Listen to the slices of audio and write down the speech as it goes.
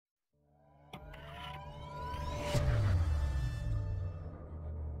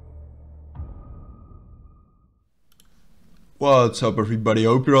What's up, everybody?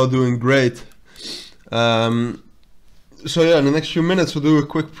 Hope you're all doing great. So yeah, in the next few minutes we'll do a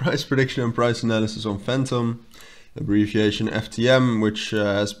quick price prediction and price analysis on Fantom, abbreviation FTM, which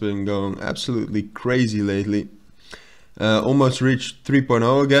has been going absolutely crazy lately. Almost reached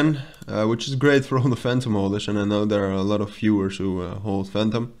 3.0 again, which is great for all the Fantom holders, and I know there are a lot of viewers who hold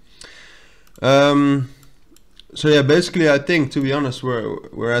Fantom. So yeah, basically I think, to be honest,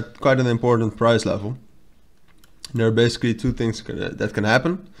 we're at quite an important price level. There are basically two things that can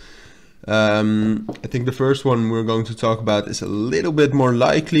happen. I think the first one we're going to talk about is a little bit more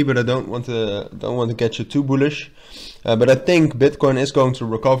likely, but I don't want to get you too bullish. But I think Bitcoin is going to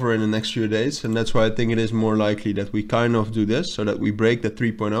recover in the next few days, and that's why I think it is more likely that we kind of do this, so that we break the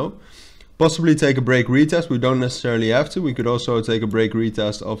 3.0. Possibly take a break retest. We don't necessarily have to. We could also take a break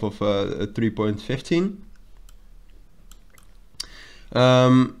retest off of a 3.15.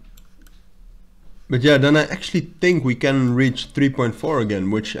 But yeah, then I actually think we can reach 3.4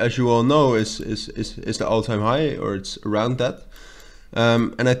 again, which, as you all know, is the all-time high, or it's around that.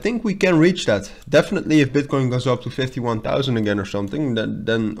 And I think we can reach that. Definitely, if Bitcoin goes up to 51,000 again or something,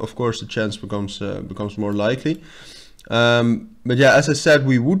 then of course the chance becomes more likely. But yeah, as I said,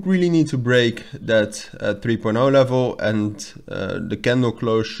 we would really need to break that 3.0 level, and the candle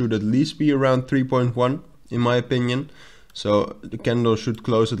close should at least be around 3.1, in my opinion. So the candle should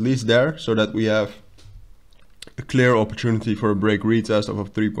close at least there, so that we have a clear opportunity for a break retest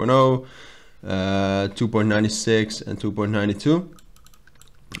of 3.0, 2.96 and 2.92.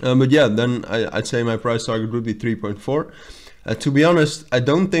 But yeah, then I'd say my price target would be 3.4. To be honest, I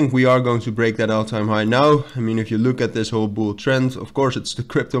don't think we are going to break that all-time high now. I mean, if you look at this whole bull trend, of course it's the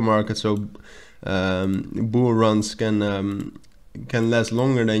crypto market, so bull runs can last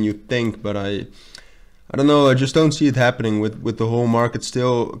longer than you think, but I don't know, I just don't see it happening with the whole market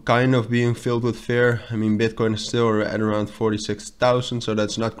still kind of being filled with fear. I mean, Bitcoin is still at around 46,000, so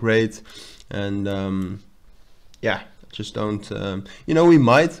that's not great. And yeah, just don't, you know, we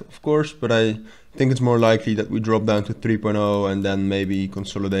might, of course, but I think it's more likely that we drop down to 3.0 and then maybe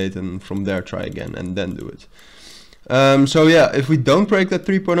consolidate, and from there try again and then do it. So yeah, if we don't break that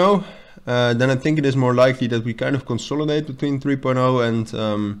 3.0, then I think it is more likely that we kind of consolidate between 3.0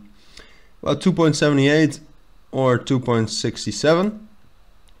 and well, 2.78 or 2.67,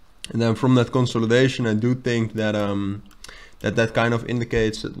 and then from that consolidation, I do think that that kind of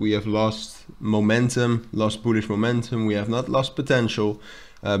indicates that we have lost momentum, lost bullish momentum. We have not lost potential,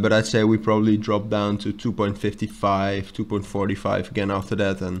 but I'd say we probably drop down to 2.55, 2.45 again after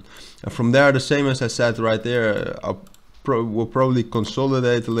that, and from there, the same as I said right there, we'll probably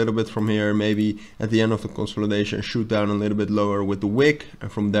consolidate a little bit from here, maybe at the end of the consolidation shoot down a little bit lower with the wick,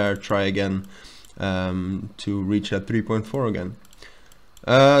 and from there try again to reach that 3.4 again.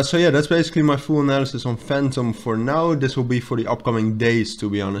 So yeah, that's basically my full analysis on Fantom for now. This will be for the upcoming days, to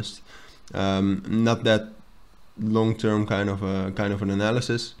be honest. Not that long-term kind of an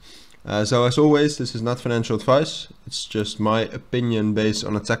analysis. So as always, this is not financial advice. It's just my opinion based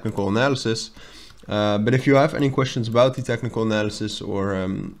on a technical analysis. But if you have any questions about the technical analysis, or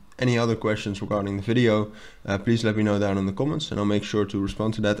any other questions regarding the video, please let me know down in the comments, and I'll make sure to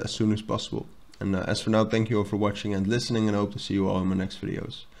respond to that as soon as possible. And as for now, thank you all for watching and listening, and I hope to see you all in my next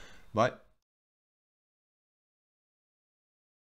videos. Bye.